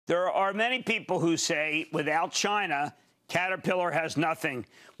There are many people who say without China, Caterpillar has nothing.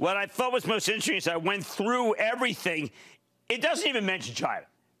 What I thought was most interesting is I went through everything. It doesn't even mention China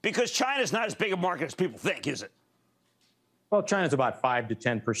because China is not as big a market as people think, is it? Well, China's about 5 to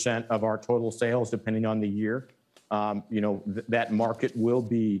 10% of our total sales, depending on the year. That market will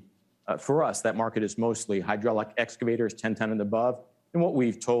be, for us, that market is mostly hydraulic excavators, 10 ton and above. And what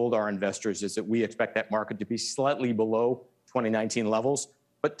we've told our investors is that we expect that market to be slightly below 2019 levels,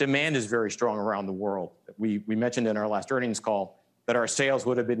 but demand is very strong around the world. We mentioned in our last earnings call that our sales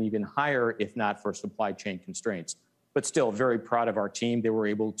would have been even higher if not for supply chain constraints. But still, very proud of our team. They were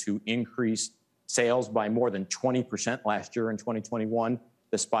able to increase sales by more than 20% last year in 2021,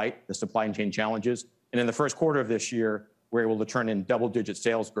 despite the supply chain challenges. And in the first quarter of this year, we're able to turn in double-digit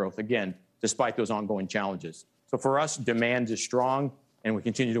sales growth, again, despite those ongoing challenges. So for us, demand is strong, and we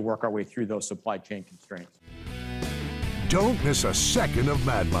continue to work our way through those supply chain constraints. Don't miss a second of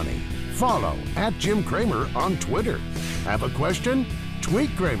Mad Money. Follow @Jim Cramer on Twitter. Have a question?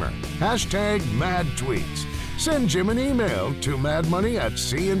 Tweet Cramer. #MadTweets. Send Jim an email to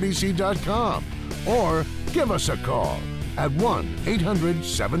madmoney@cnbc.com or give us a call at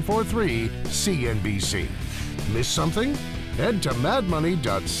 1-800-743-CNBC. Miss something? Head to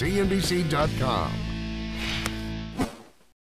madmoney.cnbc.com.